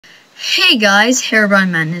Hey guys,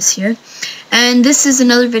 HerobrineMaddnesse here, and this is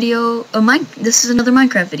another video. This is another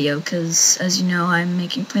Minecraft video because, as you know, I'm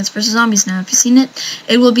making Plants vs Zombies now. If you've seen it,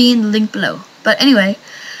 it will be in the link below. But anyway,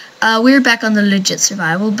 we're back on the legit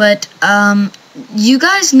survival. But you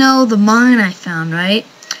guys know the mine I found, right?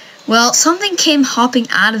 Well, something came hopping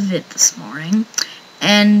out of it this morning,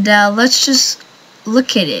 and let's just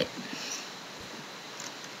look at it.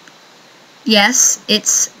 Yes,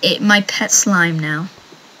 it's my pet slime now.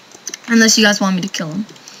 Unless you guys want me to kill him.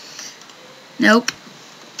 Nope.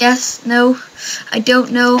 Yes, no. I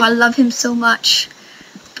don't know. I love him so much.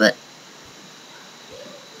 But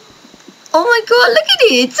oh my god, look at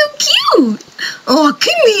it. It's so cute. Oh,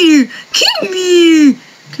 come here. Come here.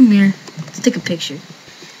 Come here. Let's take a picture.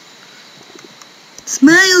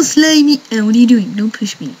 Smile, slimy. Oh, what are you doing? Don't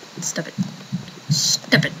push me. Stop it.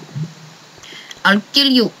 Stop it. I'll kill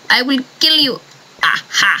you. I will kill you. Ah,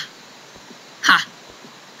 ha. Ha.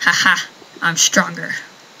 Haha, I'm stronger.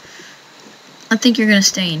 I think you're gonna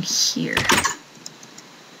stay in here.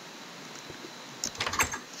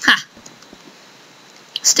 Ha!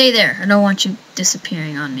 Stay there. I don't want you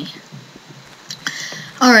disappearing on me.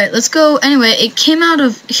 Alright, let's go. Anyway, it came out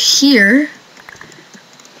of here.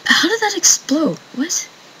 How did that explode? What?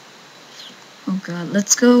 Oh god,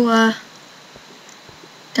 let's go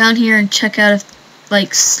down here and check out if,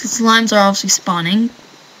 like, slimes are obviously spawning.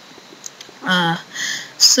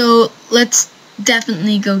 So let's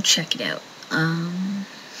definitely go check it out.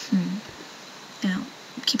 Now,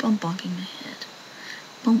 keep on bonking my head.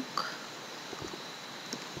 Bonk.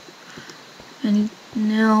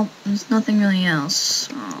 No, there's nothing really else.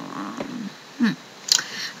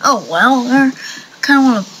 Oh well, I kind of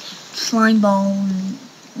want a slime ball.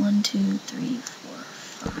 1, 2, 3,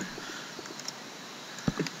 4, 5.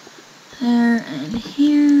 There and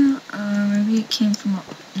here. Maybe it came from up.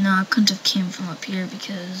 No, it couldn't have came from up here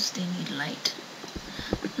because they need light.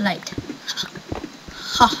 Light.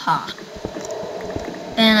 Haha.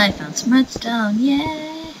 And I found some redstone.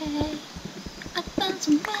 Yay! I found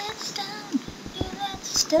some redstone. Yeah,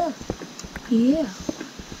 that's stuff. Yeah.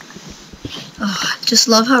 Oh, I just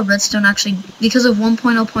love how redstone actually, because of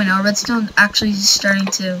 1.0.0, redstone actually is starting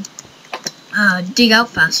to dig out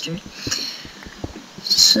faster.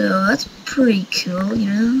 So that's pretty cool, you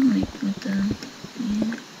know, like with the,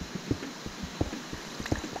 yeah.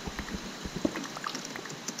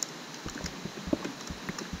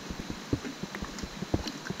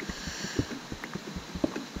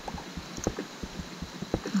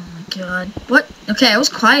 Oh my god. What? Okay, I was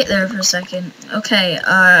quiet there for a second. Okay,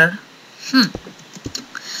 I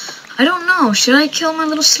don't know. Should I kill my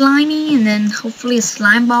little slimy and then hopefully a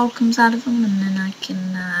slime ball comes out of him and then I can,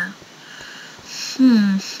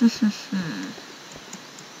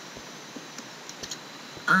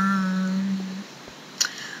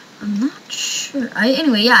 I'm not sure.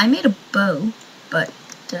 Anyway, yeah, I made a bow, but,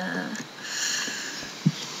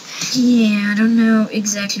 yeah, I don't know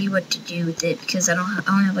exactly what to do with it because I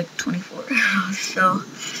only have like 24 arrows, so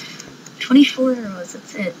 24 arrows,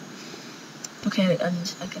 that's it. Okay, I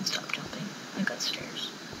can stop jumping. I got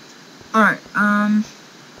stairs. Alright,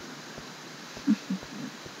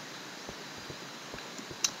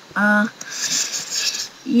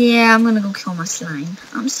 yeah, I'm gonna go kill my slime.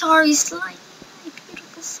 I'm sorry, slime. My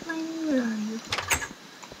beautiful slime, where are you?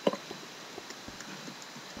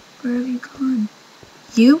 Where have you gone?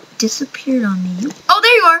 You disappeared on me. Oh,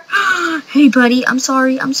 there you are! Hey, buddy, I'm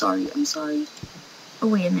sorry, I'm sorry, I'm sorry. Oh,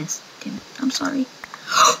 wait, I missed. Damn it, I'm sorry.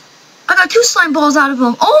 I got 2 slime balls out of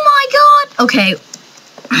them. Oh my god! Okay.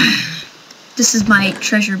 This is my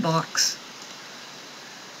treasure box.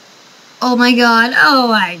 Oh my god, oh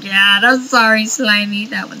my god, I'm sorry, slimy.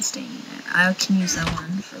 That one's staying there. I can use that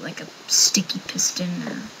one for like a sticky piston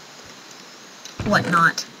or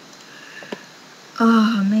whatnot.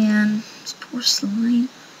 Oh man, this poor slime.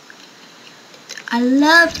 I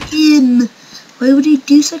love him. Why would he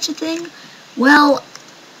do such a thing? Well,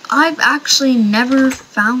 I've actually never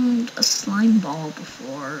found a slime ball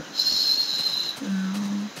before, so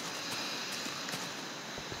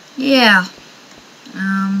yeah.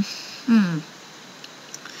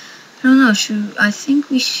 I don't know, I think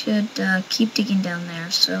we should keep digging down there,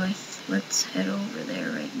 so let's head over there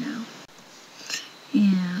right now.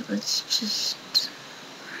 Yeah, let's just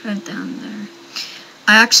head down there.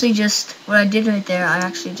 What I did right there,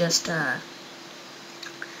 I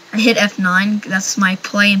hit F9, that's my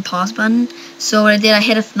play and pause button. So what I did, I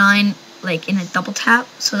hit F9 like in a double tap,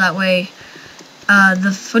 so that way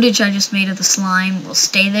the footage I just made of the slime will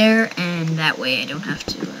stay there, and that way I don't have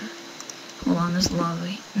to, hold on, there's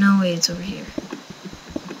lava. No way, it's over here.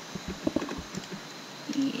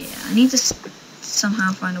 Yeah, I need to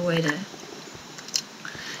somehow find a way to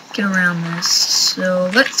get around this. So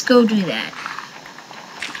let's go do that.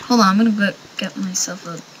 Hold on, I'm gonna go get myself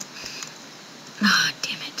a... Ah,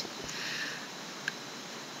 damn it.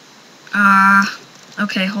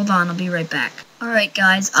 Okay, hold on, I'll be right back. Alright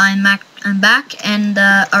guys, I'm back, and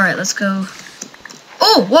alright, let's go.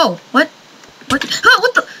 Oh, whoa, what? Ah,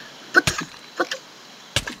 what the?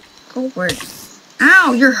 Go word.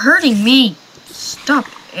 Ow, you're hurting me. Stop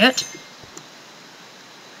it.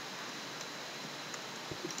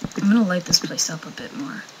 I'm gonna light this place up a bit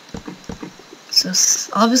more. So,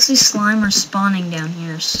 obviously slime are spawning down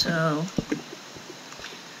here, so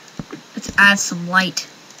let's add some light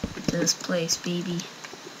to this place, baby.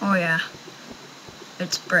 Oh yeah,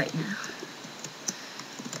 it's bright now.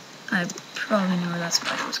 I probably know where that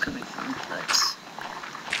spider was coming from, but...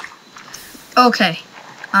 Okay,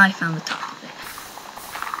 I found the top of it.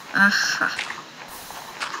 Aha.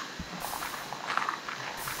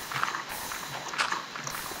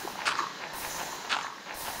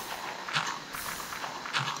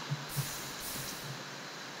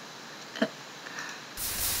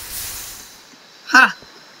 Ha!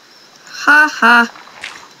 Ha ha!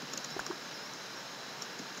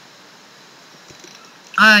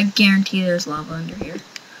 I guarantee there's lava under here.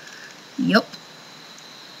 Yup.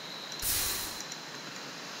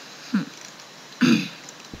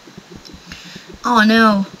 Oh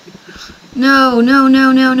no. No.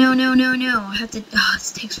 I have to... Oh,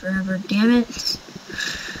 this takes forever. Damn it.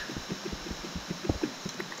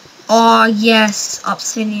 Oh, yes.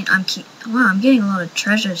 Obsidian. Wow, I'm getting a lot of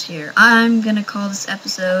treasures here. I'm gonna call this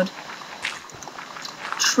episode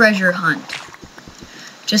Treasure Hunt.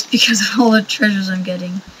 Just because of all the treasures I'm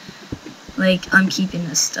getting. Like, I'm keeping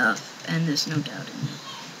this stuff, and there's no doubt in it.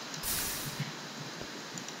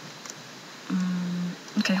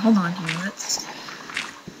 Okay, hold on here. Let's...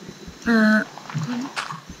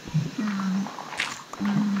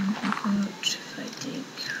 if I dig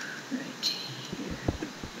right here.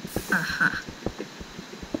 Aha.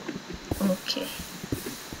 Okay.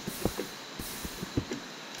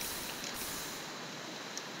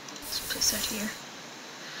 Let's place that here.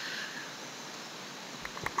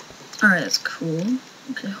 Alright, that's cool.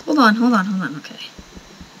 Okay, hold on, okay.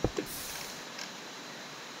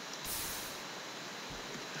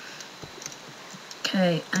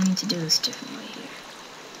 Okay, I need to do this differently here.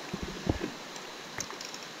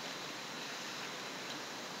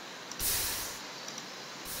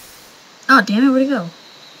 Oh, damn it, where'd it go?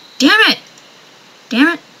 Damn it!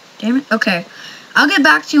 Okay, I'll get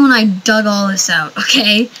back to you when I dug all this out,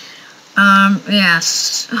 okay?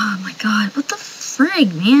 Yes. Oh my god, what the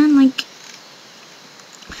frig, man? Like,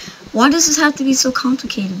 why does this have to be so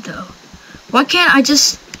complicated, though? Why can't I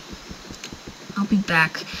just... I'll be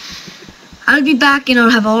back. I'll be back and I'll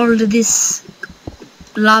have all of this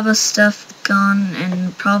lava stuff gone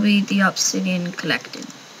and probably the obsidian collected.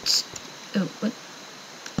 Oh, what?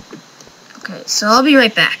 Okay, so I'll be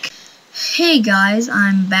right back. Hey guys,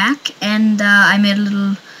 I'm back, and I made a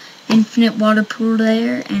little infinite water pool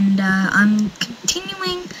there, and I'm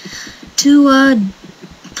continuing to,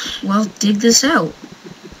 well, dig this out.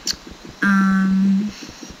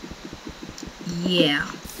 Yeah.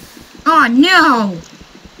 Oh no!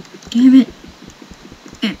 Damn it.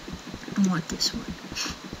 I want this one.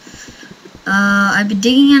 I've been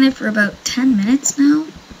digging on it for about 10 minutes now.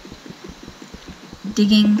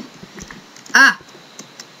 Digging. Ah!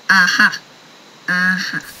 Aha!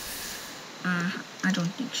 Aha! I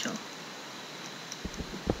don't think so.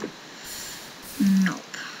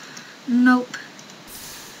 Nope. Nope.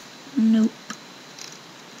 Nope.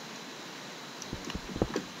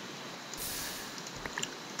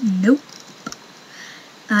 Nope.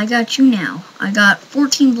 I got you now. I got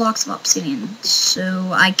 14 blocks of obsidian,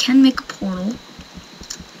 so I can make a portal.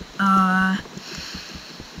 I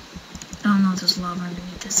don't know if there's lava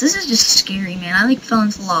underneath this. This is just scary, man. I fell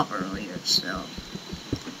into lava earlier, so.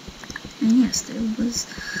 And yes, there was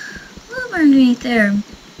lava underneath there.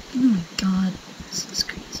 Oh my god, this is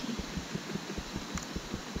crazy.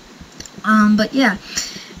 But yeah.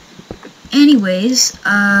 Anyways,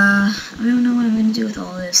 I don't know what I'm gonna do with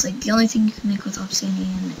all this. Like, the only thing you can make with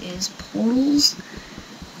obsidian is portals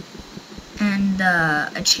and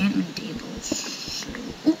enchantment tables. So,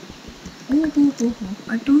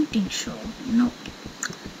 I don't think so. Nope.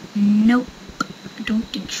 Nope. I don't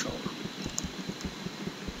think so.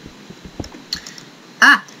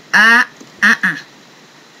 I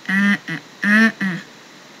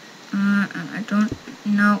don't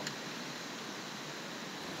know.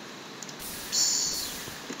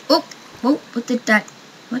 Oh, whoa, what did that,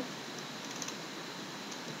 what?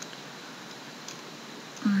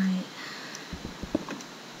 Alright.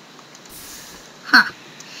 Ha!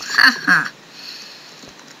 Ha ha!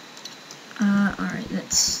 Alright,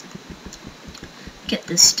 let's get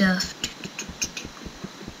this stuff.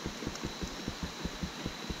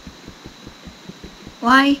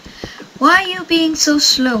 Why are you being so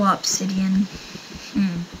slow, Obsidien?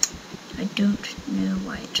 I don't know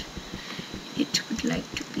why it would like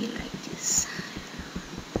to be like this.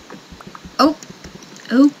 Oh!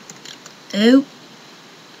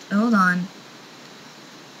 Hold on.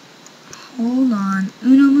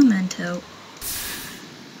 Uno momento.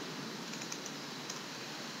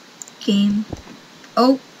 Game.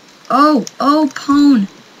 Oh, pwn.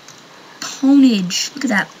 Pwnage. Look at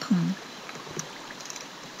that pwn.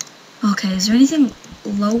 Okay, is there anything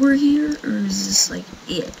lower here, or is this like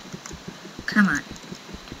it? Come on.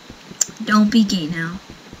 Don't be gay now.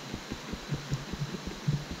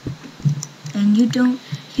 And you don't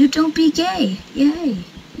be gay. Yay.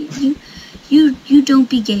 You don't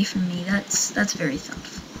be gay for me. That's very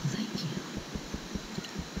thoughtful. Thank you.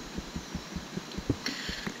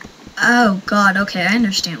 Oh god, okay, I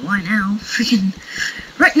understand why now. Freaking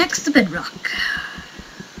right next to bedrock.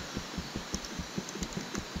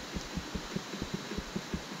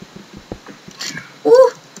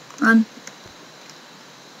 Ooh! Run.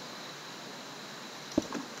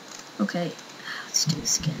 Okay, let's do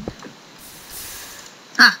this again.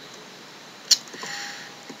 Ah!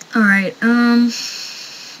 Alright,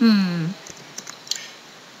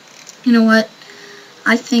 you know what?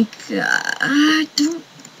 I think, I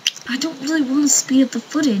don't really want to speed up the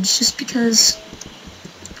footage just because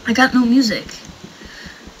I got no music.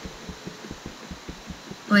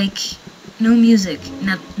 Like, no music,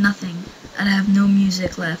 nothing. I have no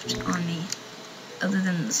music left on me other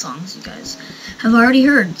than the songs you guys have already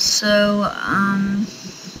heard. So, I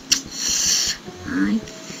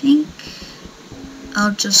think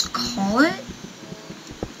I'll just call it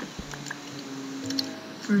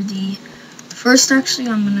for the first. Actually,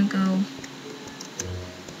 I'm gonna go.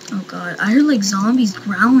 Oh god, I heard like zombies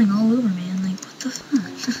growling all over, man. Like, what the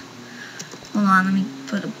fuck? Hold on,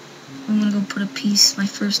 I'm gonna go put a piece, my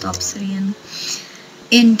first obsidian,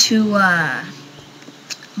 into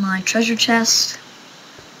my treasure chest,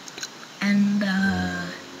 and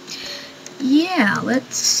yeah,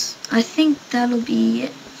 I think that'll be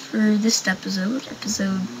it for this episode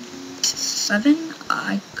 7.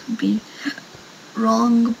 I could be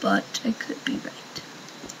wrong, but I could be right.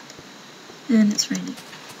 And it's raining.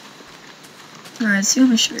 Alright, let's see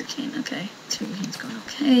my sugarcane. Okay, sugarcane's going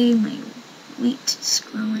okay. My wheat is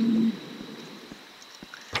growing.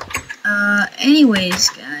 Anyways,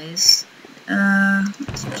 guys,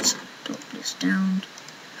 let's just put this down.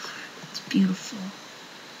 It's beautiful.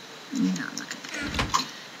 No, I'm not gonna do that.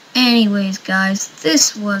 Anyways, guys,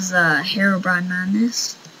 this was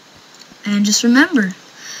HerobrineMaddnesse, and just remember,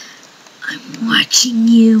 I'm watching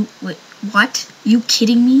you. Wait, what? You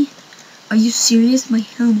kidding me? Are you serious? My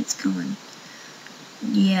helmet's gone.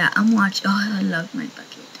 Yeah, I'm watching. Oh, I love my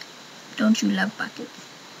bucket. Don't you love buckets?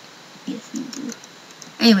 Yes, you do.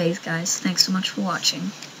 Anyways, guys, thanks so much for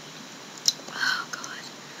watching. Oh, God.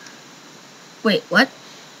 Wait, what?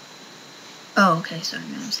 Oh, okay, sorry,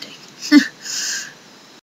 my mistake.